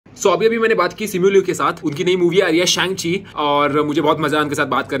सो अभी मैंने बात की सिम्युलियो के साथ, उनकी नई मूवी आ रही है शैंग ची, और मुझे बहुत मजा उनके साथ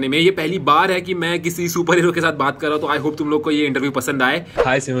बात करने में। ये पहली बार है कि मैं किसी सुपर हीरो के साथ बात कर रहा हूँ, तो आई होप तुम लोग को ये इंटरव्यू पसंद आए।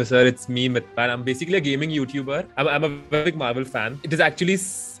 Hi Simu sir, it's me Mitpan. I'm basically a gaming YouTuber. I'm a very big Marvel fan. It is actually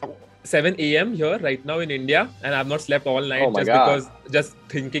 7 a.m. here right now in India, and I've not slept all night just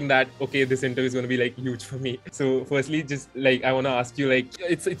thinking that okay, this interview is going to be like huge for me. So firstly, just like I want to ask you, like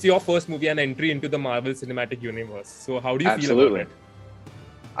it's your first movie and entry into the Marvel Cinematic Universe. So how do you feel about it?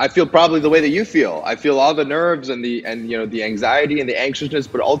 I feel probably the way that you feel. I feel all the nerves and the anxiety and the anxiousness,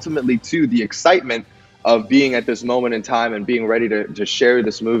 but ultimately too the excitement of being at this moment in time and being ready to share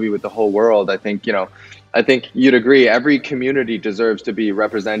this movie with the whole world. I think you'd agree every community deserves to be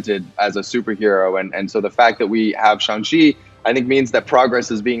represented as a superhero, and so the fact that we have Shang Chi, I think, means that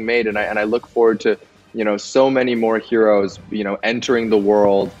progress is being made, and I look forward to so many more heroes entering the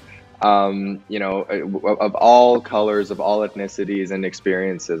world. Of all colors, of all ethnicities and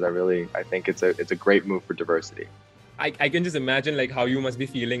experiences. I think it's a great move for diversity. I can just imagine like how you must be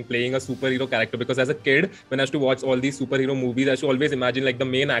feeling playing a superhero character, because as a kid, when I used to watch all these superhero movies, I used to always imagine like the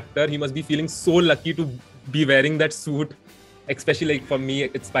main actor, he must be feeling so lucky to be wearing that suit. Especially like for me,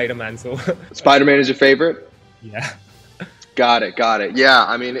 it's Spider-Man. So Spider-Man is your favorite? Yeah. Got it. Yeah,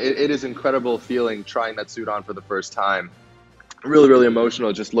 I mean, it is incredible feeling trying that suit on for the first time. Really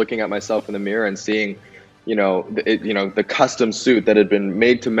emotional just looking at myself in the mirror and seeing the custom suit that had been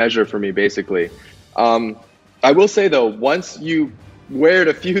made to measure for me, basically. I will say though, once you wear it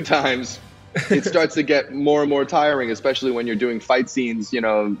a few times, it starts to get more and more tiring, especially when you're doing fight scenes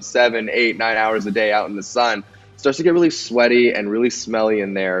 7, 8, 9 hours a day out in the sun. It starts to get really sweaty and really smelly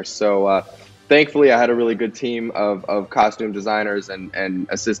in there. So thankfully I had a really good team of costume designers and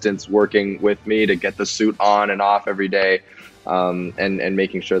assistants working with me to get the suit on and off every day. And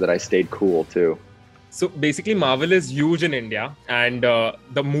making sure that I stayed cool too. So basically Marvel is huge in India, and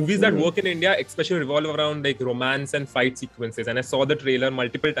the movies that work in India especially revolve around like romance and fight sequences, and I saw the trailer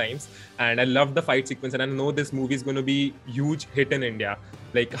multiple times and I loved the fight sequence, and I know this movie is going to be huge hit in India.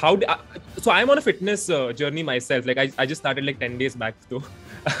 Like so I'm on a fitness journey myself. Like I just started like 10 days back though.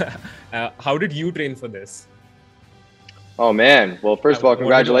 How did you train for this? Oh man! Well, first of all,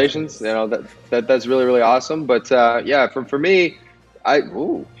 congratulations. That's really awesome. But yeah, for me,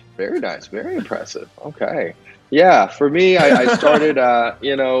 very nice, very impressive. Okay, yeah, for me, I started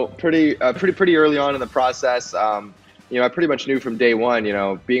pretty early on in the process. I pretty much knew from day one.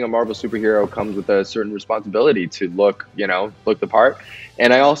 Being a Marvel superhero comes with a certain responsibility to look the part,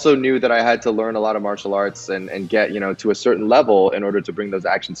 and I also knew that I had to learn a lot of martial arts and get to a certain level in order to bring those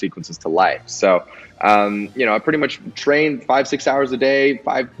action sequences to life. So I pretty much trained 5-6 hours a day,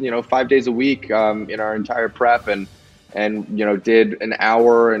 5 days a week in our entire prep, and did an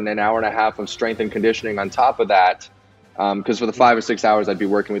hour and an hour and a half of strength and conditioning on top of that. Because for the 5 or 6 hours, I'd be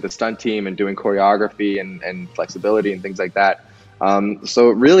working with the stunt team and doing choreography and flexibility and things like that. So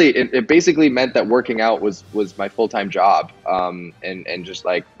really, it basically meant that working out was my full-time job, and just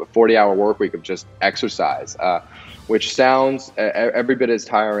like a 40-hour work week of just exercise, which sounds every bit as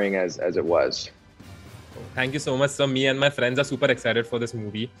tiring as it was. Thank you so much, sir. Me and my friends are super excited for this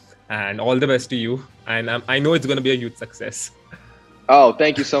movie, and all the best to you. And I know it's going to be a huge success. Oh,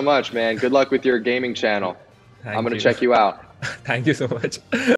 thank you so much, man. Good luck with your gaming channel. I'm going to check you out. Thank you so much.